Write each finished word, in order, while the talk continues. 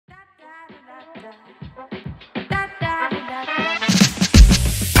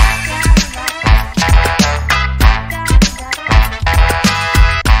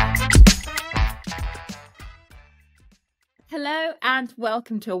and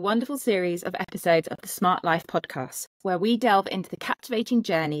welcome to a wonderful series of episodes of the Smart Life podcast, where we delve into the captivating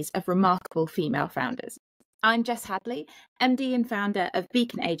journeys of remarkable female founders. I'm Jess Hadley, MD and founder of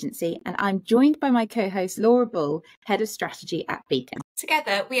Beacon Agency, and I'm joined by my co-host Laura Bull, Head of Strategy at Beacon.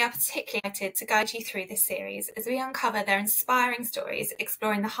 Together, we are particularly excited to guide you through this series as we uncover their inspiring stories,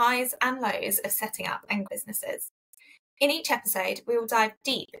 exploring the highs and lows of setting up and businesses. In each episode, we will dive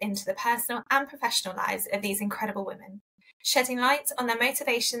deep into the personal and professional lives of these incredible women, shedding light on their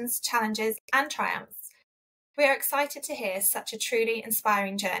motivations, challenges, and triumphs. We are excited to hear such a truly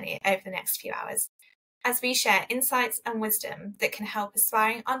inspiring journey over the next few hours, as we share insights and wisdom that can help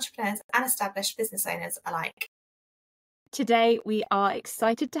aspiring entrepreneurs and established business owners alike. Today, we are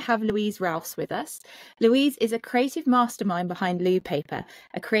excited to have Louise Ralphs with us. Louise is a creative mastermind behind Lou Paper,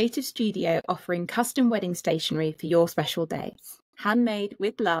 a creative studio offering custom wedding stationery for your special day, handmade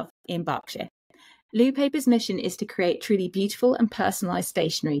with love in Berkshire. Lou Paper's mission is to create truly beautiful and personalised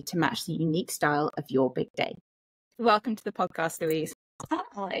stationery to match the unique style of your big day. Welcome to the podcast, Louise.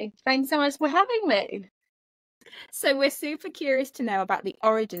 Hi, thanks so much for having me. So we're super curious to know about the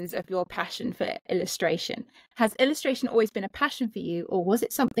origins of your passion for illustration. Has illustration always been a passion for you, or was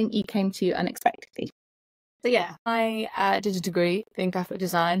it something you came to unexpectedly? So yeah, I did a degree in graphic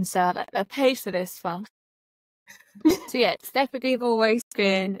design, so I paid for this fun. So yeah, it's definitely always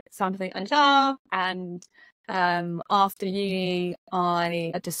been something I love, and after uni,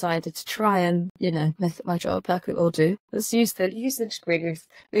 I decided to try and, mess up my job like we all do. Let's use the degree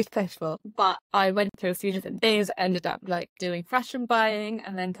with playful. But I went through a few different things. I ended up doing fashion buying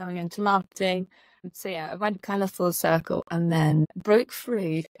and then going into marketing. So yeah, I went kind of full circle and then broke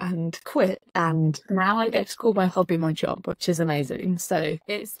free and quit. And now I get to call my hobby my job, which is amazing. So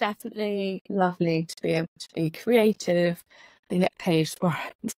it's definitely lovely to be able to be creative and get paid for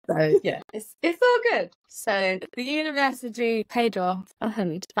it. So yeah, it's all good. So the university paid off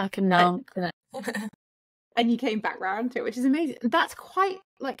and I can now And you came back round to it, which is amazing. That's quite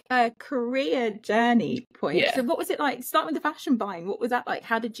like a career journey point. Yeah. So what was it like? Start with the fashion buying. What was that like?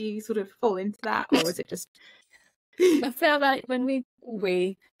 How did you sort of fall into that? Or was it just... I feel like when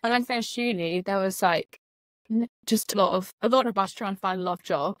I finished uni, there was just a lot of us trying to find a lot of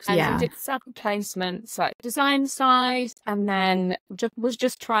jobs. And Yeah. we did several placements, design side, and then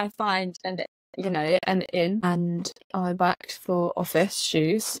just try and find an in. And I worked for office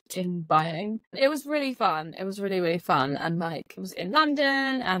shoes in buying. It was really fun. It was really, really fun. And it was in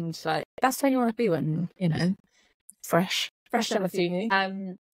London, and that's when you want to be when, fresh out of uni.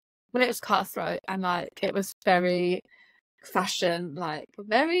 When it was cutthroat and it was very fashion,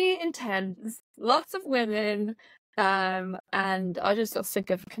 very intense, lots of women, and I just got sick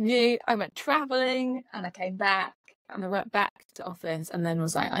of the commute. I went travelling and I came back and I went back to office and then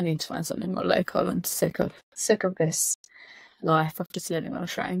was I need to find something more local and sick of this life of just living on a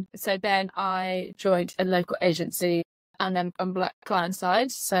train. So then I joined a local agency and then on black client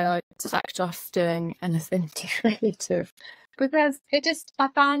side, so I sacked off doing anything creative because I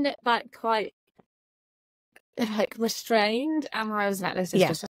found it quite restrained, and I was this is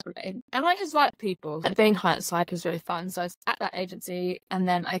just happening. And I just like people. And being client side was really fun. So I was at that agency and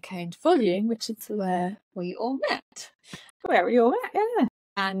then I came to Volume, which is where we all met. Where we all met, yeah.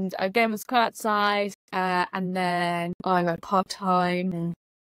 And again was client side, and then I went part-time, and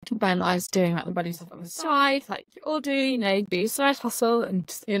then I was doing the buddy stuff on the side, you all do, be a side hustle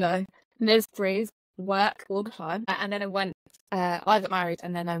and live, breathe, work all the time. And then I got married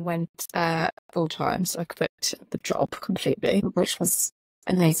and then I went full time, so I quit the job completely, which was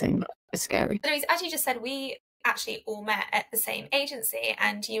amazing. It's scary. Louise, as you just said, we actually all met at the same agency,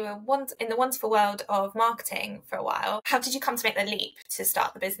 and you were in the wonderful world of marketing for a while. How did you come to make the leap to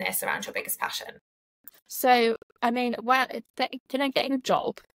start the business around your biggest passion? So, getting a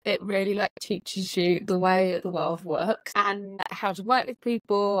job, it really teaches you the way the world works and how to work with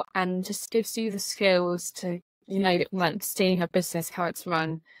people, and just gives you the skills to seeing a business, how it's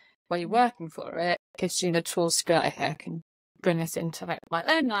run while you're working for it, gives you the tools to go, okay, I can bring this into my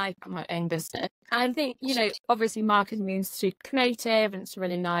own life and my own business. And I think, obviously marketing means to be creative, and it's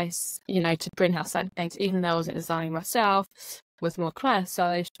really nice, to bring out certain things, even though I wasn't designing myself, with more client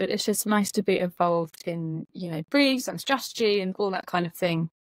side, but it's just nice to be involved in, briefs and strategy and all that kind of thing.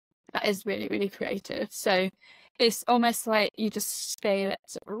 That is really, really creative. So it's almost like you just feel it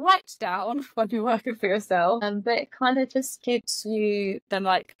right down when you're working for yourself. But it kind of just gives you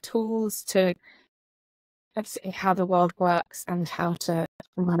the tools to see how the world works and how to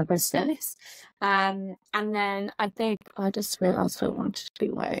run a business. And then I think I just realised I wanted to be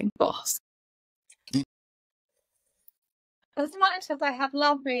my own boss. As much as I have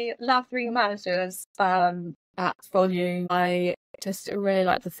lovely managers at Volume, I just really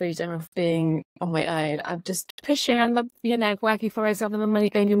like the freedom of being on my own. I'm just pushing. I love, working for myself and the money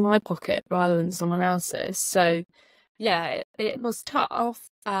going in my pocket rather than someone else's. So yeah, it was tough.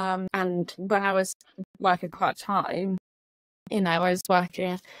 And when I was working part-time, I was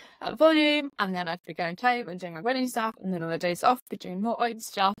working at volume, and then I'd be going home and doing my wedding stuff, and then on the days off, be doing more own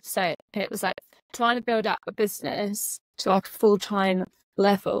stuff. So it was like trying to build up a business to like a full-time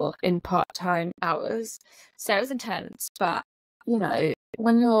level in part-time hours. So it was intense, but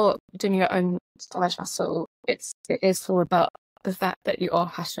when you're doing your own side hustle, it is all about the fact that you are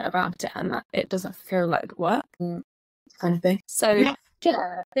passionate about it and that it doesn't feel like work kind of thing. So yeah,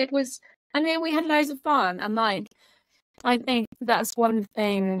 it was. I mean, we had loads of fun, and like, I think that's one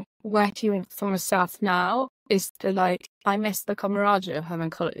thing working for myself now is to like, I miss the camaraderie of having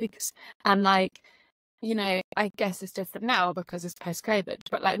colleagues, and like, I guess it's different now because it's post-COVID,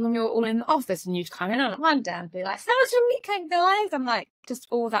 but like when you're all in the office and you come in on Monday and be like, how was your weekend, guys? I'm like, just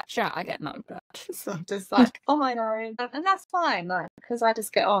all that chat, I get none of that. So I'm just like, oh my God. And that's fine, like, because I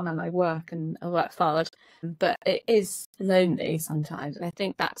just get on and I work hard. But it is lonely sometimes. And I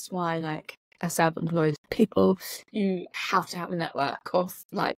think that's why, like, as self-employed people, you have to have a network of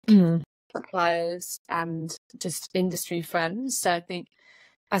like suppliers and just industry friends. So I think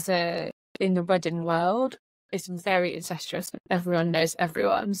in the wedding world, it's very incestuous. Everyone knows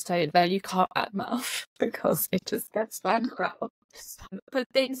everyone, so then you can't badmouth because it just gets bankrupt. But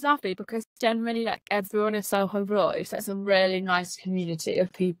it's lovely because generally, like, everyone is self-employed. So it's a really nice community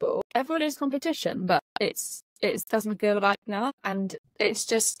of people. Everyone is competition, but it doesn't feel like that, and it's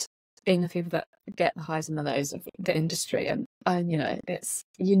just being the people that get the highs and the lows of the industry, and it's,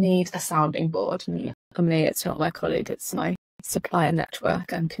 you need a sounding board. And for me, it's not my colleague; it's my supplier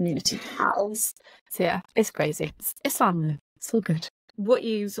network and community house. So yeah, it's crazy. It's fun. It's all good. What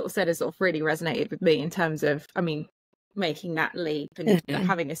you sort of said has sort of really resonated with me in terms of, I mean, making that leap and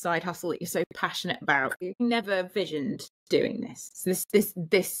having a side hustle that you're so passionate about. You never visioned doing this. So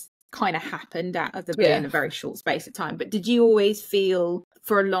this kind of happened out of the blue in a very short space of time. But did you always feel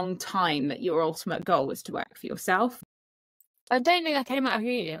for a long time that your ultimate goal was to work for yourself? I don't think I came out of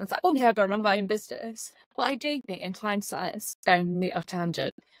uni and was like, oh yeah, I've got to run my own business. Well, I do think in hindsight, going off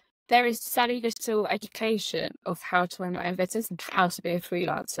tangent, there is very little education of how to run my own business and how to be a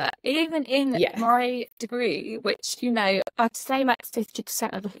freelancer. Even in my degree, which, I'd say like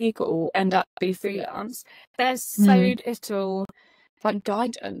 50% of the people end up being freelance, there's so little like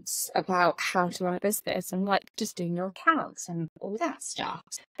guidance about how to run a business and like just doing your accounts and all that stuff.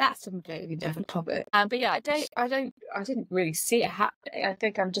 That's a completely different topic. But yeah, I didn't really see it happening. I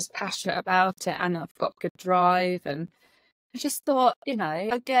think I'm just passionate about it and I've got good drive, and I just thought,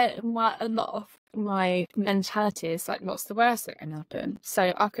 I get a lot of my mentality is like, what's the worst that can happen?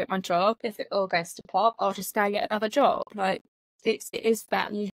 So I quit my job. If it all goes to pop, I'll just go get another job. Like it is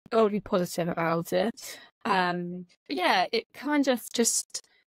that, you got to be positive about it. But yeah, it kind of just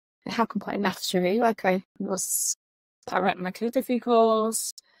happened quite naturally. Like I read my calligraphy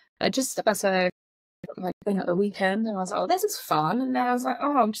course, just as a like thing at the weekend, and I was like, oh, this is fun. And then I was like,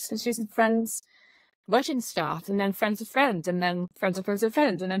 oh, I'm just going to do some friends wedding stuff, and then friends of friends, and then friends of friends of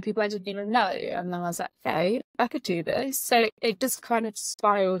friends, and then people I didn't even know. And then I was like, okay, I could do this. So it just kind of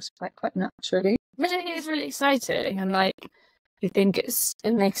spiraled like quite naturally. But I think it's really exciting, and like I think it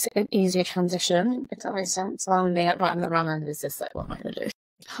makes it an easier transition, if that makes sense. So I'm right on the run end, is just like, what am I going to do?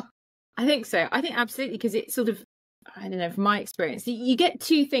 I think so. I think absolutely, because it's sort of, I don't know, from my experience, you get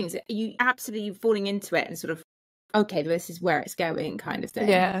two things. You absolutely falling into it and sort of, okay, this is where it's going kind of thing.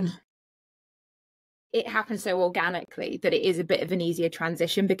 Yeah. It happens so organically that it is a bit of an easier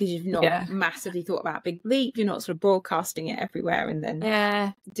transition because you've not massively thought about big leap. You're not sort of broadcasting it everywhere and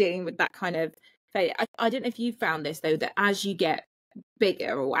then dealing with that kind of failure. I don't know if you found this though, that as you get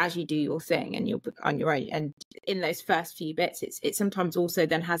bigger or as you do your thing and you're on your own, and in those first few bits, it sometimes also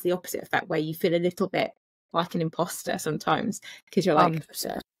then has the opposite effect where you feel a little bit like an imposter sometimes because you're like,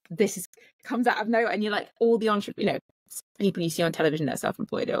 100%. This comes out of nowhere, and you're like, all the people you see on television that are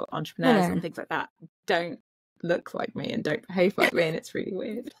self-employed or entrepreneurs and things like that don't look like me and don't behave like me, and it's really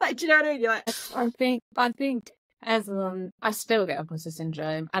weird. Like, do you know what I mean? You're like, I think as I still get imposter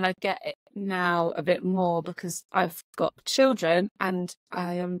syndrome, and I get it now a bit more because I've got children and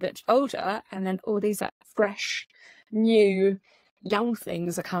I am a bit older, and then all these like fresh, new, young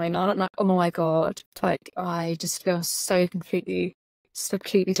things are coming on, and like, oh my God, like I just feel so completely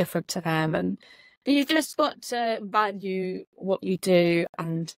different to them, and you just got to value what you do,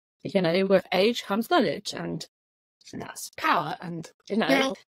 and with age comes knowledge, and that's power, and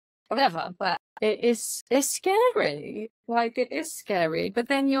whatever. But it's scary. Like, it is scary. But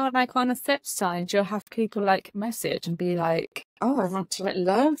then you're like, on the flip side, you'll have people like message and be like, oh, I want to like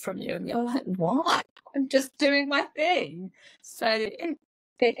learn from you. And you're like, what? I'm just doing my thing. So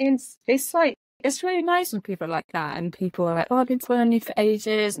it's like, it's really nice when people are like that, and people are like, oh, I've been following you for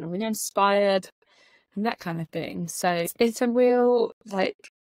ages and I'm really inspired and that kind of thing. So it's a real, like,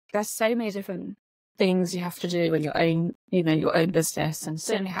 there's so many different things you have to do in your own, your own business, and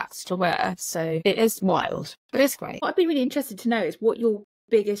so many hats to wear. So it is wild, but it's great. What I'd be really interested to know is what your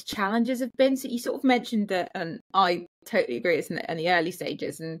biggest challenges have been. So you sort of mentioned that, and I totally agree, it's in the early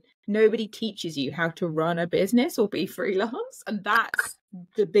stages, and nobody teaches you how to run a business or be freelance, and that's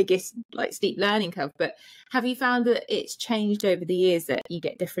the biggest like steep learning curve. But have you found that it's changed over the years, that you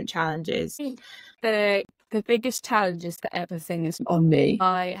get different challenges? The biggest challenge is that everything is on me.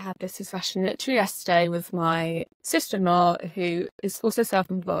 I had this discussion literally yesterday with my sister-in-law, who is also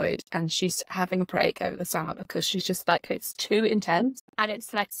self-employed, and she's having a break over the summer because she's just like, it's too intense. And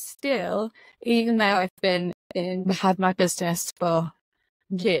it's like, still, even though had my business for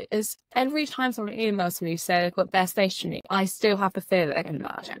years, every time someone emails me saying they've got their stationery, I still have the fear that I don't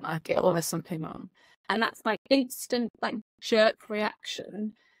like it, or there's something wrong. And that's like instant, like, jerk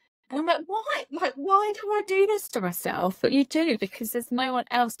reaction. And I'm like, why? Like, why do I do this to myself? But you do, because there's no one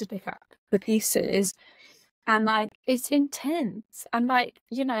else to pick up the pieces. And like, it's intense. And like,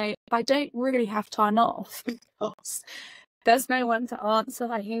 I don't really have time off because there's no one to answer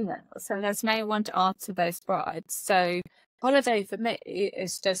my emails, and there's no one to answer those brides. So holiday for me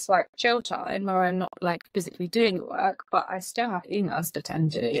is just like chill time, where I'm not like physically doing the work, but I still have emails to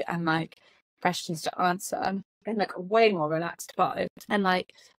attend to and like questions to answer, and like a way more relaxed vibe. And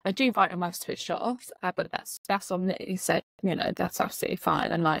like, I do find I must switch off, but that's on me. So that's absolutely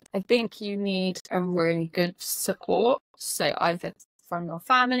fine. And like, I think you need a really good support. So either from your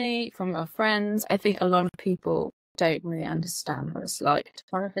family, from your friends. I think a lot of people don't really understand what it's like to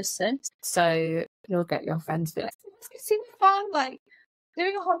run a business. So you'll get your friends be like, it's super fun, like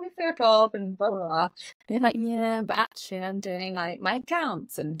doing a hobby for a job and blah blah blah. They're like, yeah, but actually I'm doing like my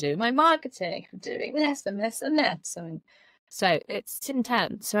accounts and doing my marketing and doing this and this and this. And so it's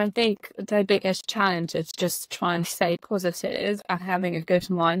intense. So I think the biggest challenge is just trying to stay positive and having a good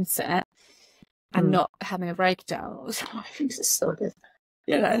mindset and not having a breakdown. I think it's so good.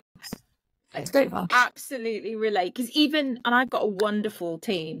 It's great fun. Absolutely relate, because and I've got a wonderful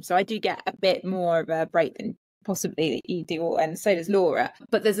team, so I do get a bit more of a break than possibly that you do, and so does Laura.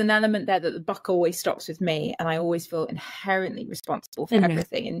 But there's an element there that the buck always stops with me, and I always feel inherently responsible for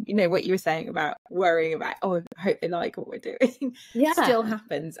everything. And what you were saying about worrying about, oh, I hope they like what we're doing, still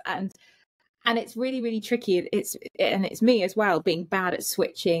happens. And it's really, really tricky. It's me as well, being bad at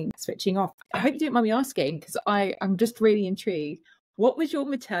switching off. I hope you don't mind me asking, because I'm just really intrigued. What was your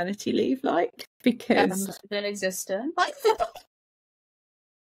maternity leave like? Because non-existent. I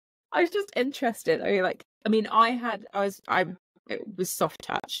was just interested. It was soft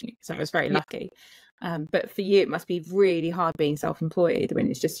touch, so I was very lucky. But for you, it must be really hard being self-employed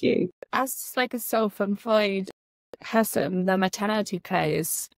when it's just you. As like a self-employed person, the maternity pay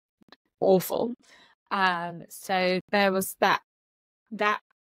is awful. So there was that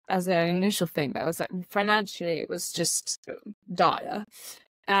as an initial thing, that was like, financially it was just dire.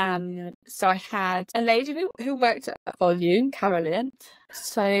 So I had a lady who worked at Volume, Carolyn.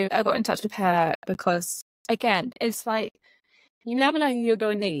 So I got in touch with her because, again, it's like, you never know who you're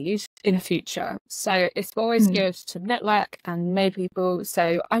going to need in the future. So it's always good to network and know people.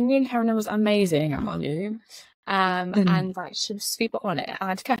 So I knew Carolyn was amazing at Volume. And like, she was super on it.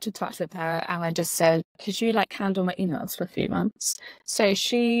 I'd kept in touch with her, and I just said, could you like handle my emails for a few months? So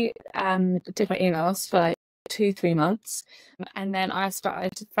she did my emails for like 2-3 months, and then I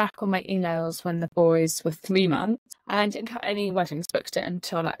started back on my emails when the boys were 3 months, and I didn't have any weddings booked in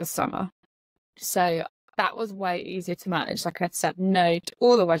until like the summer. So that was way easier to manage. Like, I said no to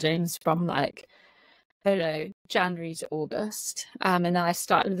all the weddings from like, January to August. And then I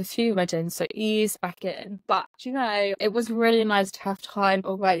started with a few weddings, so ease back in. But, it was really nice to have time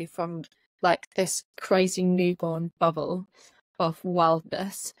away from like this crazy newborn bubble of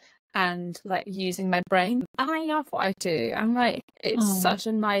wildness and like using my brain. And I love what I do. And like, it's such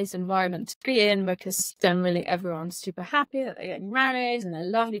a nice environment to be in, because generally everyone's super happy that they're getting married and they're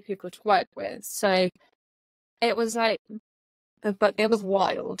lovely people to work with. So it was like, but it was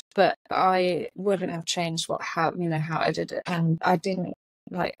wild, but I wouldn't have changed how I did it. And I don't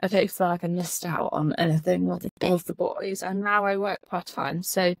feel like I missed out on anything with both the boys. And now I work part-time,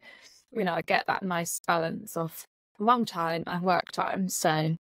 so I get that nice balance of long time and work time,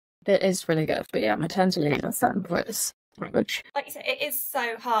 so it is really good. But yeah, maternity leave at certain points, like you said, it is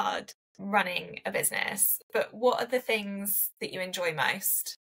so hard running a business, but what are the things that you enjoy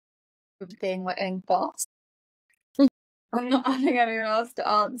most? Being my own boss. I'm not having anyone else to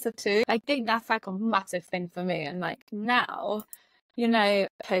answer to. I think that's like a massive thing for me. And like now, you know,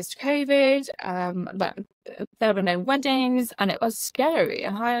 post COVID, like there were no weddings and it was scary.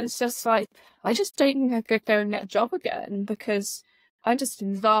 And I was just like, I just don't think I could go and get a job again because I just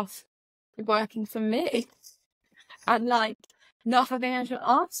love working for me and like not having anyone to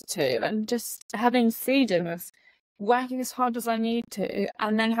answer to and just having freedom of working as hard as I need to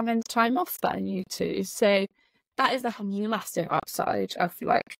and then having the time off that I need to. So that is the massive upside of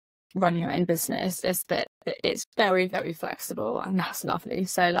like running your own business, is that it's very, very flexible, and that's lovely.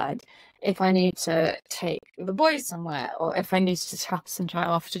 So like if I need to take the boys somewhere, or if I need to just have some time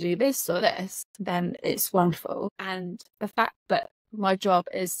off to do this or this, then it's wonderful. And the fact that my job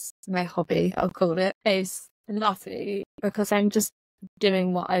is my hobby, I'll call it, is lovely because I'm just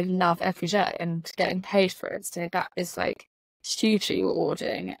doing what I love every day and getting paid for it. So that is like hugely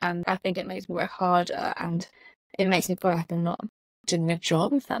rewarding, and I think it makes me work harder and it makes me feel like I'm not doing a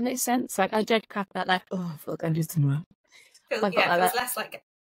job, if that makes sense. Like I don't have that like, oh, I feel like I'm doing some work. It feels less like,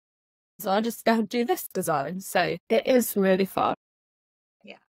 so I just go and do this design. So it is really fun.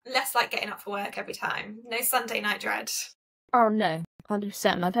 Yeah, less like getting up for work every time. No Sunday night dread. Oh no,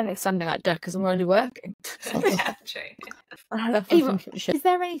 100%. I don't think Sunday night dread because I'm already working. Yeah, true. Is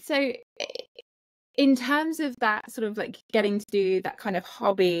there any, so in terms of that sort of like getting to do that kind of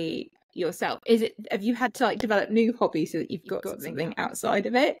hobby yourself, have you had to like develop new hobbies so that you've got something outside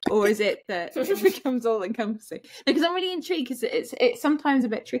of it, or is it that it becomes all encompassing? Because I'm really intrigued, because it's sometimes a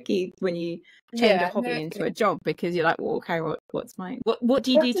bit tricky when you change a hobby into a job, because you're like, well, okay, what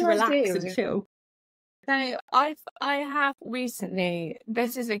do you do to relax and chill? So I have recently,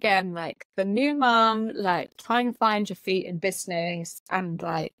 this is again like the new mum, like trying to find your feet in business, and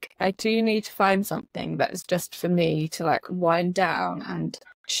like I do need to find something that is just for me to like wind down and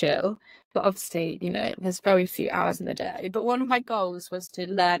chill. But obviously, you know, there's very few hours in the day. But one of my goals was to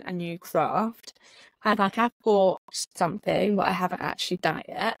learn a new craft. And like I've bought something, but I haven't actually done it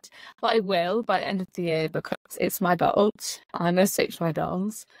yet. But I will by the end of the year because it's my bolt. I'm a 6 my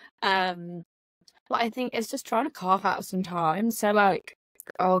dolls. But I think it's just trying to carve out some time. So like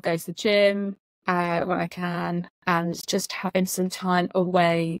I'll go to the gym when I can, and just having some time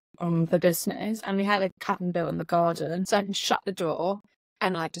away from the business. And we had a cabin built in the garden, so I can shut the door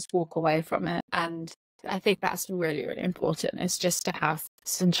and like just walk away from it. And I think that's really, really important. It's just to have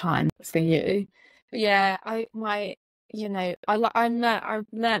some time for you. But yeah, I've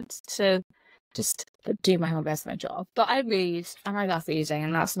learnt to just do my whole best my job. But I read, and I love reading,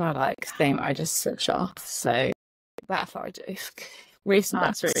 and that's my like thing I just switch off. So that's what I do.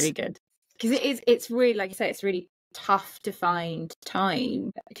 That's really good, because it's really, like you say, it's really tough to find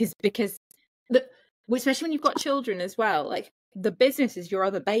time, because especially when you've got children as well. Like the business is your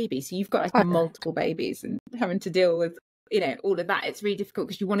other baby, so you've got like multiple babies and having to deal with, you know, all of that. It's really difficult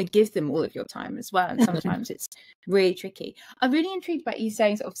because you want to give them all of your time as well, and sometimes it's really tricky. I'm really intrigued about you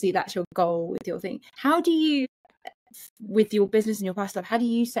saying, so obviously that's your goal with your thing. How do you, with your business and your past life, how do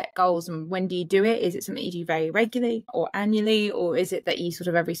you set goals, and when do you do it? Is it something you do very regularly or annually, or is it that you sort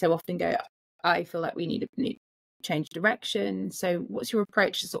of every so often go, I feel like we need to change direction? So what's your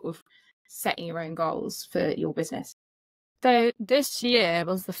approach to sort of setting your own goals for your business? So this year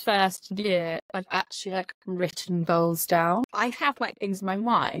was the first year I've actually like written goals down. I have like things in my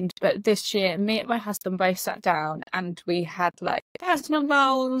mind, but this year me and my husband both sat down and we had like personal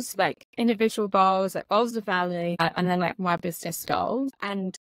goals, like individual goals, like goals of value, and then like my business goals.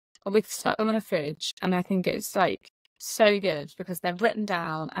 And we stuck them in a fridge, and I think it's like so good because they're written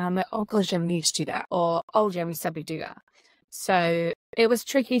down, and I'm like, oh gosh, Jim, we used to do that, or oh Jim, we said we do that. So it was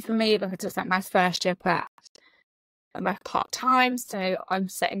tricky for me because it's like my first year back. I'm part-time, so I'm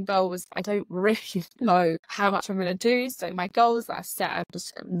setting goals. I don't really know how much I'm going to do, so my goals that I set are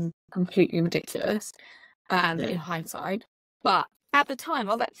just completely ridiculous in hindsight. But at the time,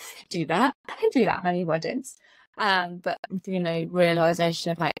 I was like, do that. I can do that many weddings. But, you know,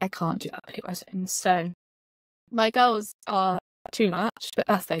 realisation of like, I can't do that many weddings. So my goals are too much, but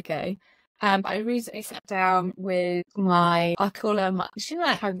that's okay. I recently sat down with I call her she's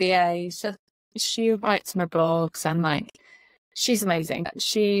like her VA. She writes my blogs, and like she's amazing.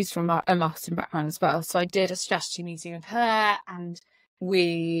 She's from a marketing background as well. So I did a strategy meeting with her, and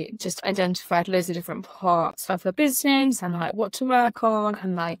we just identified loads of different parts of the business and like what to work on,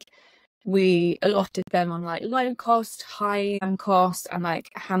 and like we allotted them on like low cost, high cost, and like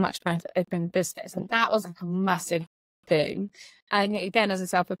how much benefit they've been business. And that was like a massive thing. And again, as a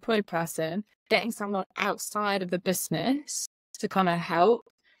self-employed person, getting someone outside of the business to kind of help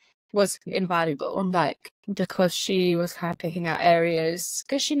was invaluable, like, because she was kind of picking out areas,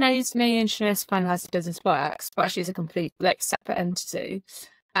 because she knows me and she knows how the business works, but she's a complete, like, separate entity.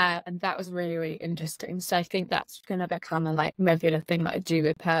 And that was really, really interesting. So I think that's going to become a like regular thing that I do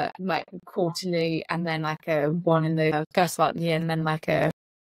with her, like quarterly, and then like a one in the first part of the year, and then like a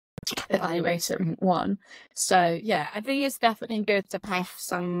evaluation one. So yeah, I think it's definitely good to have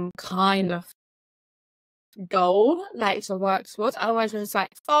some kind of goal like to work towards. Otherwise, it's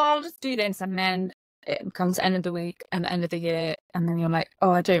like, oh, I'll just do this, and then it becomes the end of the week and the end of the year, and then you're like,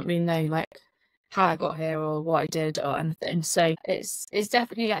 oh, I don't really know like how I got here or what I did or anything. So it's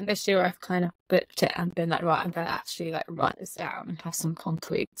definitely like this year I've kind of booked it and been like, right, I'm gonna actually like write this down and have some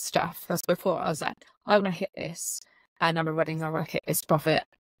concrete stuff. Because before I was like, I want to hit this, and I'm wedding, I want to hit this profit,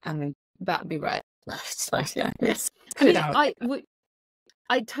 and that'd be right. So yeah, yes.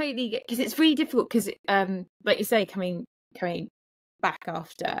 I totally get, because it's really difficult, because like you say, coming back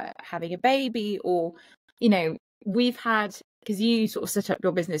after having a baby, or you know, we've had, because you sort of set up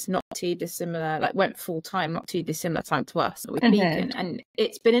your business not too dissimilar, like went full time, not too dissimilar time to us with Beacon, and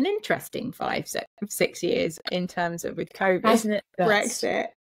it's been an interesting 6 years in terms of with COVID, hasn't it? Brexit,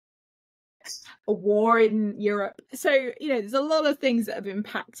 a war in Europe. So you know, there's a lot of things that have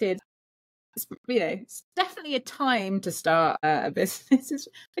impacted. You know, it's definitely a time to start a business.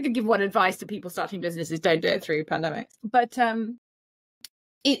 I could give one advice to people starting businesses: don't do it through pandemics. But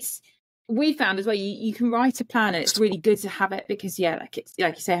we found as well, you can write a plan, and it's really good to have it, because like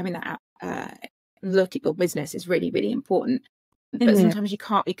you say, having that look at your business is really, really important. But sometimes you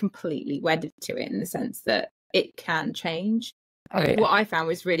can't be completely wedded to it, in the sense that it can change. Oh, yeah. What I found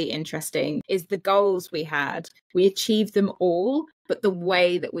was really interesting is the goals we had, we achieved them all, but the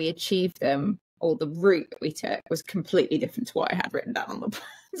way that we achieved them, or the route that we took, was completely different to what I had written down on the plan.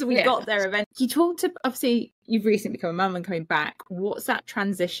 So we got there eventually. You talked to, obviously, you've recently become a mum and coming back. What's that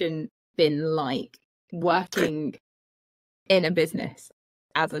transition been like, working in a business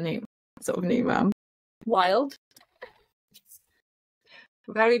as a new mum? Wild.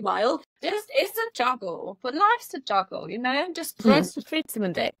 Very wild. It's a juggle, but life's a juggle, you know. Just close to treats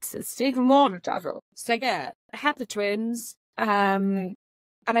and dicks. It's even more of a juggle. So yeah, I had the twins, and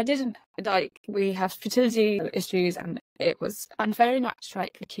I didn't like. We have fertility issues, and I'm very much trying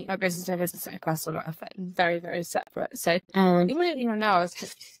to keep my business and business and personal life very, very separate. So you wouldn't even know I was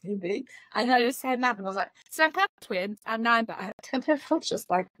just baby. And I just said that, and I was like, so I had twins, and now I'm back. And I was just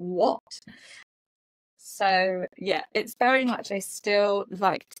like, what? So yeah, it's very much, I still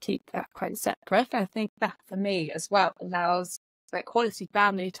like to keep that quite separate. I think that for me as well allows like quality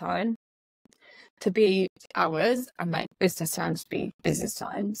family time to be ours, and like business time to be business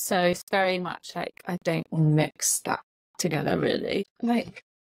time. So it's very much like I don't mix that together really. Like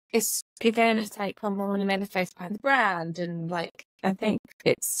it's going to take on more and face behind the brand, and like I think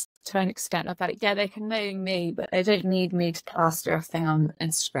it's to an extent of like, yeah, they can know me, but they don't need me to plaster everything on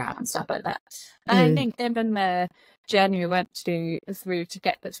Instagram and stuff like that. And I think even the journey we went through to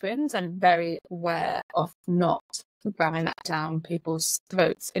get the twins, I'm very aware of not ramming that down people's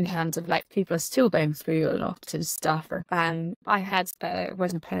throats, in terms of like people are still going through a lot of stuff. And I had a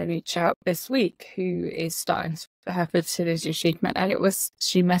wedding planner reach out this week who is starting her fertility treatment, and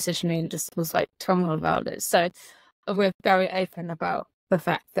she messaged me and just was like, tell me all about it. So we're very open about the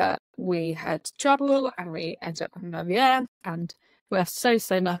fact that we had trouble and we ended up having IVF, and we're so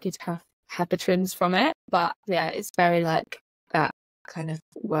lucky to have had the twins from it. But yeah, it's very like that kind of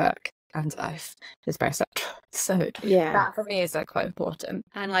work and life is very separate. So yeah, that for me is like quite important.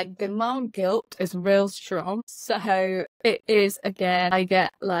 And like the mom guilt is real strong. So it is, again, I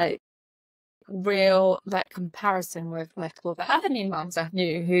get like real like comparison with like all the other new moms I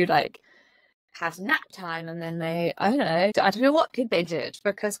knew who like had nap time, and then I don't know what they did,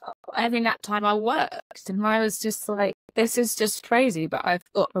 because every nap time I worked, and I was just like, this is just crazy, but I've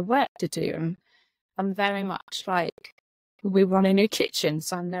got the work to do. And I'm very much like, we want a new kitchen,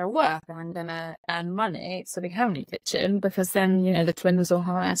 so I'm there at work, and I'm gonna earn money so we have a new kitchen, because then, you know, the twins will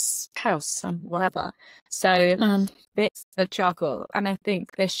have a nice house and whatever. So it's a juggle, and I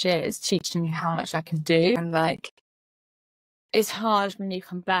think this year is teaching me how much I can do. And like, it's hard when you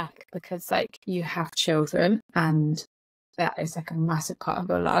come back, because like you have children, and that is like a massive part of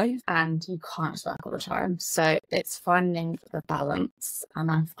your life, and you can't work all the time. So it's finding the balance, and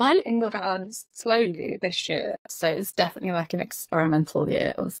I'm finding the balance slowly this year. So it's definitely like an experimental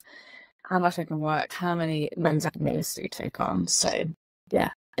year of how much I can work, how many rooms I can realistically take on. So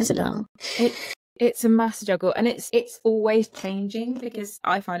yeah, it's a juggle. It's a massive juggle, and it's always changing, because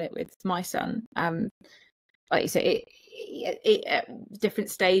I find it with my son. Like you say, at different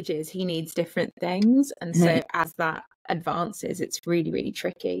stages he needs different things, and so as that advances, it's really, really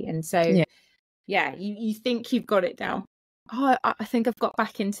tricky. And so, you think you've got it down. Oh, I think I've got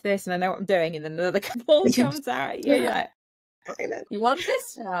back into this and I know what I'm doing. And then another couple comes out. You're like, okay, you want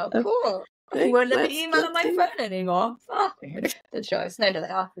this now? Cool. You won't let me email on my phone anymore. The choice. No, they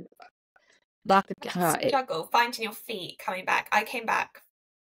are. Struggle finding your feet coming back. I came back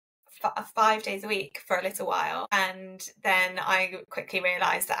 5 days a week for a little while, and then I quickly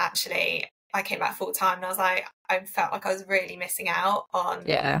realised that actually I came back full time, and I was like, I felt like I was really missing out on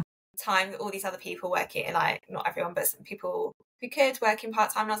time that all these other people working, like not everyone, but some people who could working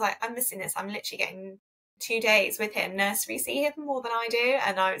part time. And I was like, I'm missing this. I'm literally getting 2 days with him, nursery see him more than I do,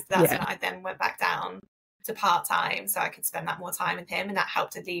 and that's when I then went back down to part time so I could spend that more time with him, and that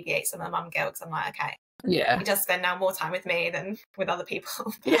helped alleviate some of the mum guilt, because I'm like, okay, he does spend now more time with me than with other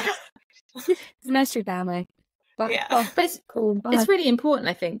people. It's nursery family, but it's cool. It's really important,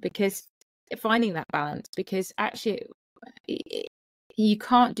 I think, because finding that balance, because actually you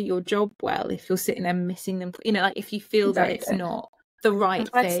can't do your job well if you're sitting there missing them, you know, like if you feel that it's not the right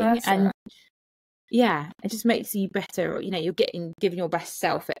thing. And it just makes you better, you know, you're giving your best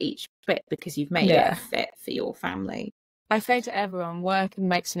self at each bit because you've made it a fit for your family. I say to everyone, working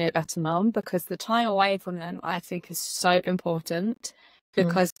makes me a better mum, because the time away from them, I think, is so important,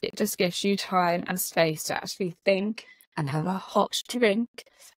 because it just gives you time and space to actually think and have a hot drink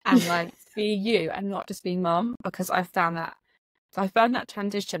and like be you and not just be mum. Because I found that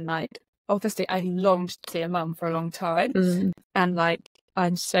transition, like, obviously I longed to be a mum for a long time, and like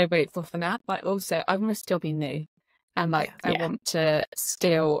I'm so grateful for that, but also I want to still be new, and like I want to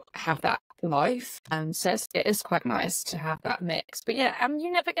still have that life, and so it is quite nice to have that mix. But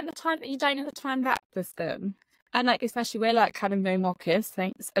you never get the time, you don't have the time back with them, and like especially we're like kind of no more kids,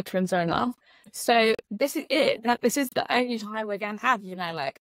 thanks a twins owner, so this is it, like this is the only time we're gonna have, you know,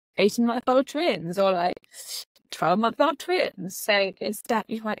 like 18-month-old twins or like 12-month-old twins. So it's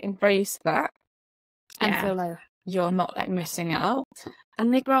definitely like embrace that and feel like you're not like missing out.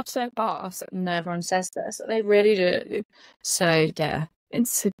 And they grow up so fast, and everyone says this, they really do. So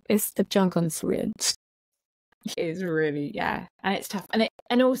it's the jungle and syringe. It is really, and it's tough.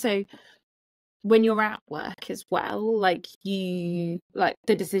 And also when you're at work as well, like you, like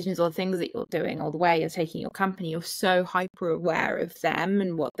the decisions or things that you're doing or the way you're taking your company, you're so hyper aware of them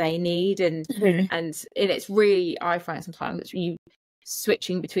and what they need, and it's really, I find sometimes it's you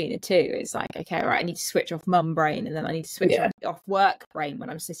switching between the two. It's like, okay, right, I need to switch off mum brain, and then I need to switch off work brain when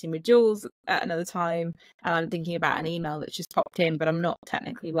I'm sitting with Jules at another time and I'm thinking about an email that's just popped in but I'm not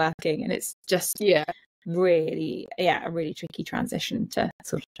technically working, and it's just really a really tricky transition to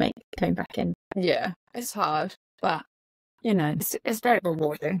sort of make going back in. It's hard, but you know, it's very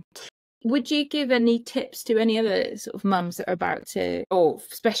rewarding. Would you give any tips to any other sort of mums that are about to, or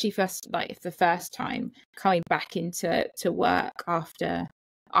especially first, like if the first time coming back into work after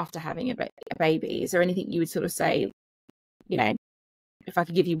having a baby? Is there anything you would sort of say, you know, if I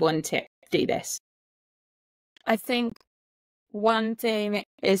could give you one tip, do this? I think one thing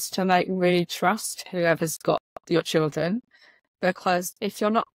is to like really trust whoever's got your children, because if you're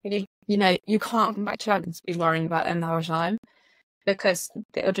not really, you know, you can't come back to work and be worrying about them the whole time, because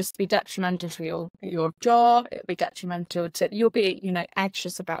it'll just be detrimental to your job. It'll be detrimental to, you'll be, you know,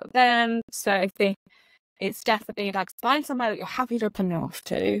 anxious about them. So I think it's definitely like find somebody that you're happy to open off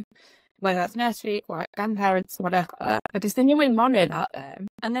to, whether that's nursery or grandparents or whatever, because then you're really money about them.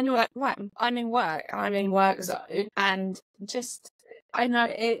 And then you're like, right, I'm in work zone. And just, I know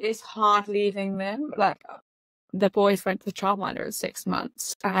it is hard leaving them. Like the boys went to the childminder at 6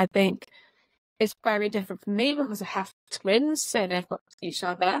 months. And I think it's very different for me because I have twins, so they've got each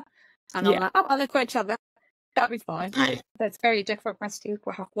other. And I'm like, oh, they've got each other. That'll be fine. That's very different when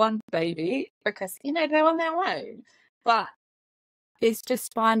people have one baby, because, you know, they're on their own. But it's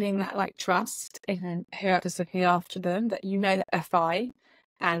just finding that like trust in whoever's looking after them, that you know that they're fine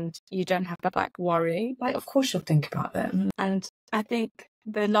and you don't have to like worry. Like, of course you'll think about them. And I think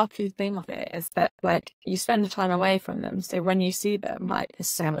the lucky thing of it is that like you spend the time away from them, so when you see them, like it's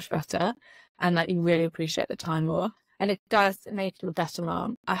so much better, and like you really appreciate the time more. And it does make you a better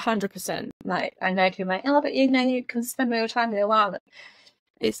mom, 100%. Like I know people are like, oh, but you know, you can spend more time with a while.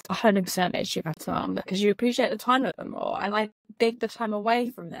 It's 100% makes you a better mom, because you appreciate the time with them more, and like take the time away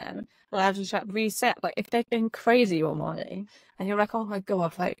from them allows you to like, reset. Like if they've been crazy all morning and you're like, oh my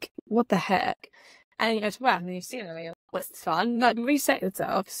god, like what the heck, and you go to work and you see them and you're like, what's fun, like reset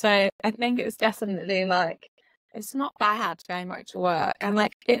yourself. So I think it's definitely like, it's not bad going back to work, and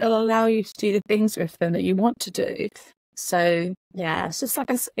like it'll allow you to do the things with them that you want to do. So yeah, it's just like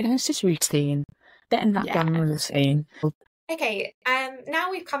it's just routine, getting that done routine. Okay,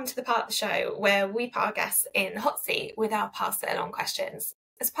 now we've come to the part of the show where we put our guests in the hot seat with our pass it along questions.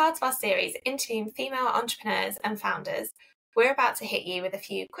 As part of our series interviewing female entrepreneurs and founders, we're about to hit you with a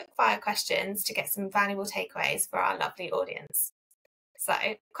few quick fire questions to get some valuable takeaways for our lovely audience. So,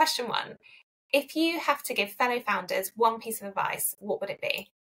 question 1. If you have to give fellow founders one piece of advice, what would it be?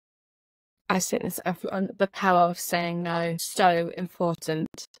 I think it's the power of saying no, so important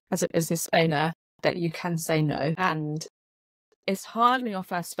as a business owner that you can say no. And it's hard when you're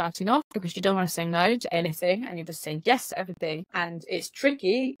first starting off because you don't want to say no to anything and you're just saying yes to everything. And it's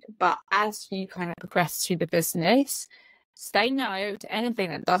tricky, but as you kind of progress through the business, say no to anything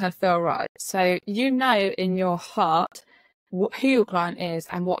that doesn't feel right. So you know in your heart who your client is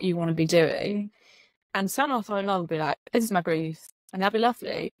and what you want to be doing. And someone will be like, this is my brief. And that'd be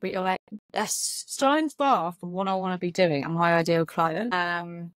lovely. But you're like, that's so far from what I want to be doing and my ideal client.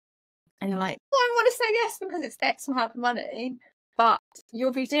 And you're like, well, I want to say yes because it's X amount of money. But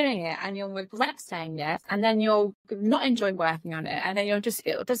you'll be doing it and you'll regret saying yes. And then you'll not enjoy working on it. And then it'll just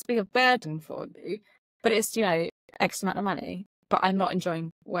be a burden for you. But it's, X amount of money. But I'm not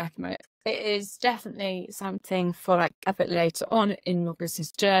enjoying working on it. It is definitely something for like a bit later on in your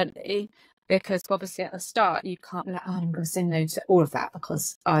business journey. Because obviously at the start, you can't be like, oh, I'm going to say no to all of that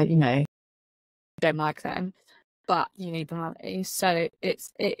because I, don't like them. But you need the money. So it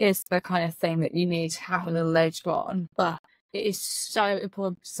is the kind of thing that you need to have a little later on. But it is so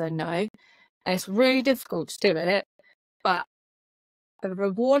important to say no. And it's really difficult to do it. But the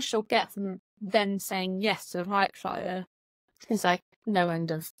reward you'll get from then saying yes to the right client is like no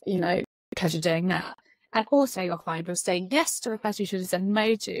end of, because you're doing that. And also your client will say yes to a person you should have said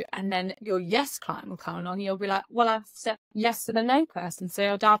no to. And then your yes client will come along and you'll be like, well, I've said yes to the no person, so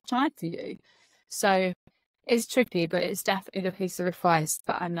I'll have time for you. So it's tricky, but it's definitely the piece of advice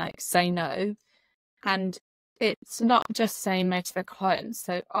that I'm like, say no. And it's not just saying no to the client.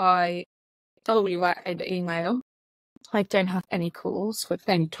 So I totally work over email. I don't have any calls with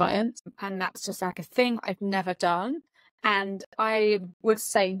any clients. And that's just like a thing I've never done. And I would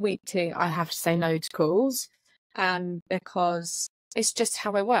say week 2, I have to say no to calls because it's just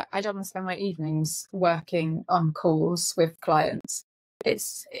how I work. I don't want to spend my evenings working on calls with clients.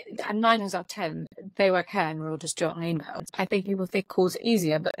 And 9 times out of 10, they work here and we're all just jotting emails. I think people think calls are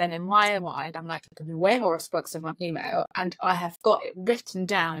easier, but then in my mind, I'm like, I can be way more responsive on email. And I have got it written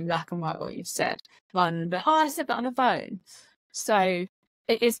down in black and white what you've said. I said that on the phone. So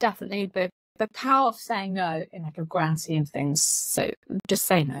it is definitely the power of saying no in like a grand scheme of things. So just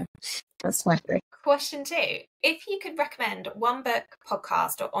say no. That's my thing. Question 2. If you could recommend one book,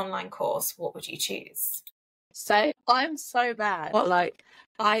 podcast, or online course, what would you choose? So I'm so bad. What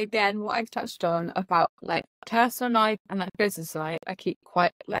I've touched on about like personal life and like business life, I keep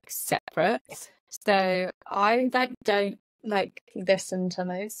quite like separate. So I don't like listen to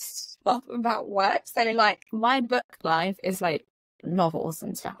most stuff about work. So like my book life is like novels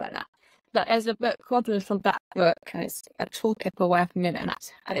and stuff like that. But there's a book called The Little Black Book, and it's a toolkit for working in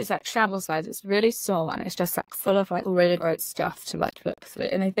it, and it's like travel size. It's really small, and it's just like full of like really great stuff to like look through.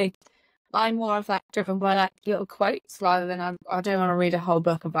 And I think I'm more of like driven by like little quotes rather than I don't want to read a whole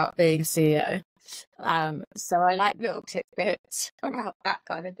book about being a CEO. So I like little tidbits about that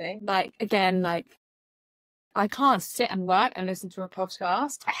kind of thing. Like again, like I can't sit and work and listen to a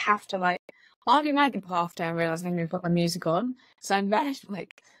podcast. I have to like I'll be making half day and realise I'm going to put my music on. So I'm very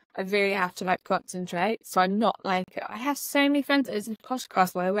like I really have to like concentrate. So I'm not like I have so many friends that listen to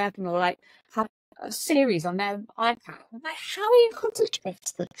podcasts while they're working or like have a series on their iPad. I'm like, how are you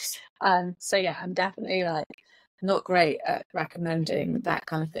concentrating? So yeah, I'm definitely like not great at recommending that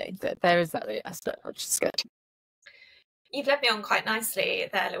kind of thing. But there is that aspect which is good. You've led me on quite nicely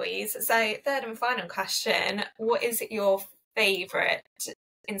there, Louise. So third and final question, what is your favourite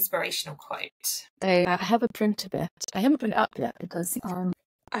inspirational quote? I have a print of it. I haven't put it up yet because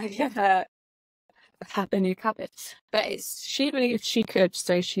I have a new cupboard. But it's she believed she could,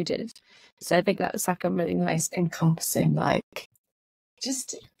 so she did. So I think that was like a really nice encompassing, like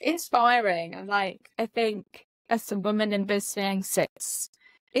just inspiring. And like I think as a woman in business,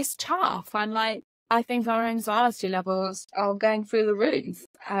 it's tough. And like I think our anxiety levels are going through the roof.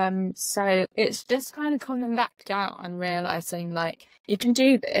 So it's just kind of coming back down and realizing like you can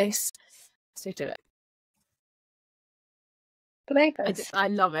do this, so do it. I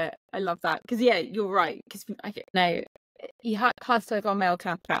love it. I love that because yeah, you're right. Because you can't take our male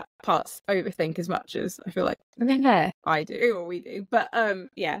counterparts overthink as much as I feel like I do or we do. But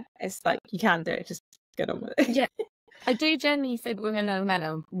yeah, it's like you can do it. Just get on with it. Yeah, I do genuinely think women and men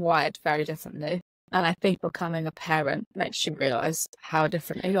are wired very differently. And I think becoming a parent makes you realise how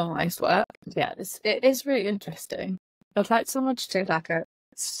differently your lives work. Yeah, it is really interesting. I'd like someone to do like a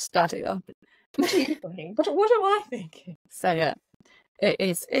study on what do you think? What am I thinking? So yeah,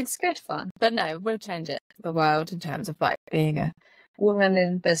 it's good fun. But no, we'll change it the world in terms of like being a woman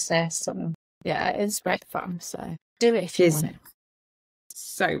in business, and yeah, it's great fun. So do it if you want it.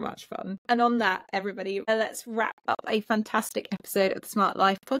 So much fun. And on that, everybody, let's wrap up a fantastic episode of the Smart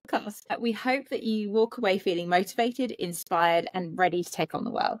Life podcast. We hope that you walk away feeling motivated, inspired, and ready to take on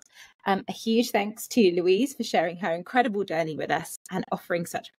the world. A huge thanks to Louise for sharing her incredible journey with us and offering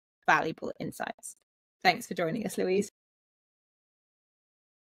such valuable insights. Thanks for joining us, Louise.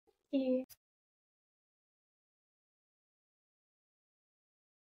 Thank you.